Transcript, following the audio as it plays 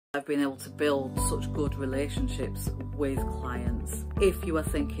I've been able to build such good relationships with clients. If you are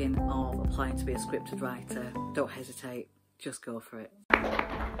thinking of applying to be a scripted writer, don't hesitate, just go for it.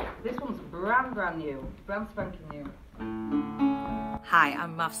 This one's brand new, brand spanking new. Hi,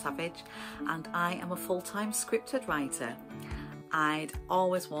 I'm Mabh Savage and I am a full-time scripted writer. I'd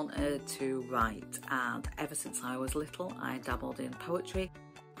always wanted to write, and ever since I was little I dabbled in poetry,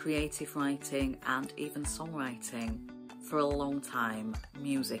 creative writing and even songwriting. For a long time,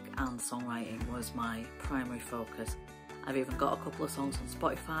 music and songwriting was my primary focus. I've even got a couple of songs on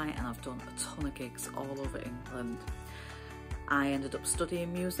Spotify and I've done a ton of gigs all over England. I ended up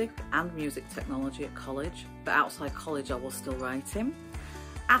studying music and music technology at college, but outside college I was still writing.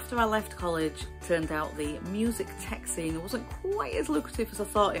 After I left college, it turned out the music tech scene wasn't quite as lucrative as I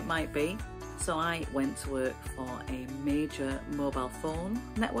thought it might be, so I went to work for a major mobile phone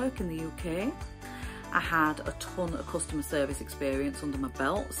network in the UK. I had a ton of customer service experience under my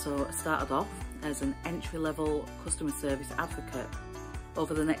belt, so I started off as an entry-level customer service advocate.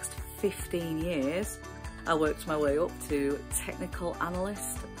 Over the next 15 years, I worked my way up to technical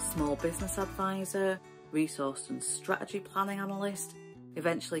analyst, small business advisor, resource and strategy planning analyst,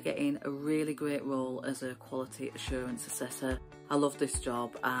 eventually getting a really great role as a quality assurance assessor. I loved this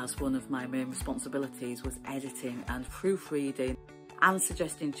job as one of my main responsibilities was editing and proofreading and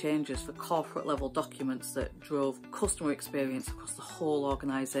suggesting changes for corporate level documents that drove customer experience across the whole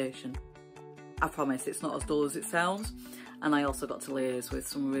organisation. I promise it's not as dull as it sounds, and I also got to liaise with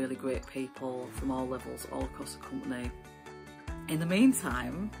some really great people from all levels all across the company. In the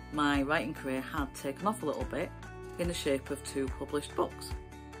meantime, my writing career had taken off a little bit in the shape of 2 published books.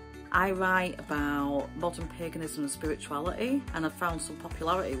 I write about modern paganism and spirituality, and I've found some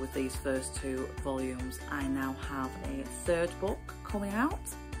popularity with these first 2 volumes. I now have a 3rd book coming out.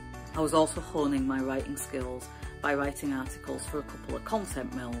 I was also honing my writing skills by writing articles for a couple of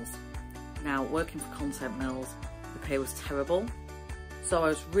content mills. Now, working for content mills, the pay was terrible, so I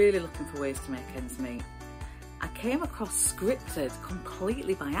was really looking for ways to make ends meet. I came across Scripted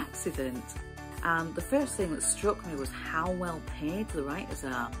completely by accident, and the first thing that struck me was how well paid the writers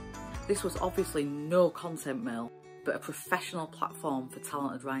are. This was obviously no content mill, but a professional platform for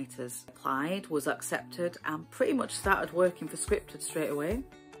talented writers. Applied, was accepted, and pretty much started working for Scripted straight away.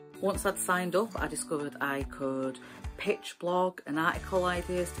 Once I'd signed up, I discovered I could pitch blog and article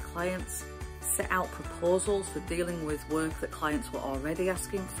ideas to clients, set out proposals for dealing with work that clients were already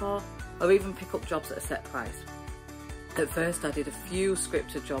asking for, or even pick up jobs at a set price. At first I did a few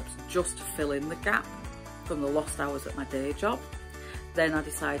scripted jobs just to fill in the gap from the lost hours at my day job. Then I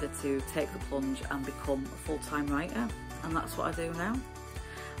decided to take the plunge and become a full-time writer, and that's what I do now.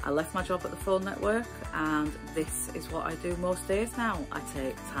 I left my job at the phone network and this is what I do most days now. I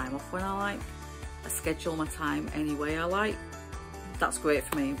take time off when I like, I schedule my time any way I like. That's great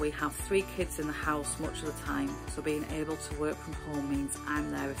for me. We have 3 kids in the house much of the time, so being able to work from home means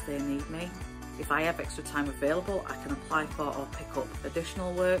I'm there if they need me. If I have extra time available, I can apply for or pick up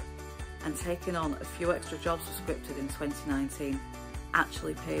additional work, and taking on a few extra jobs for Scripted in 2019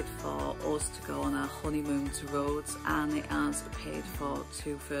 actually paid for us to go on our honeymoon to Rhodes, and it has paid for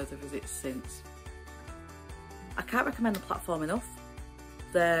 2 further visits since. I can't recommend the platform enough.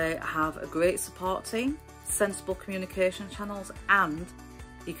 They have a great support team, sensible communication channels, and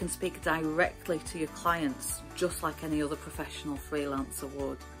you can speak directly to your clients just like any other professional freelancer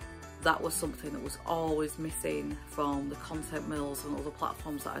would. That was something that was always missing from the content mills and other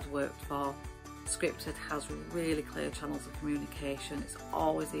platforms that I'd worked for. Scripted has really clear channels of communication. It's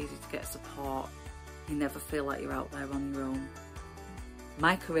always easy to get support. You never feel like you're out there on your own.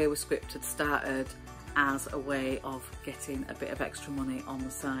 My career with Scripted started as a way of getting a bit of extra money on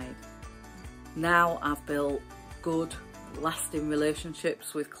the side. Now I've built good, lasting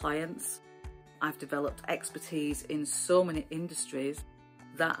relationships with clients. I've developed expertise in so many industries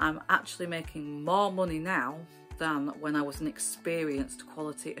that I'm actually making more money now than when I was an experienced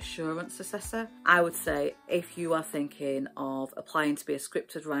quality assurance assessor. I would say if you are thinking of applying to be a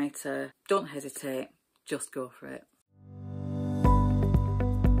scripted writer, don't hesitate, just go for it.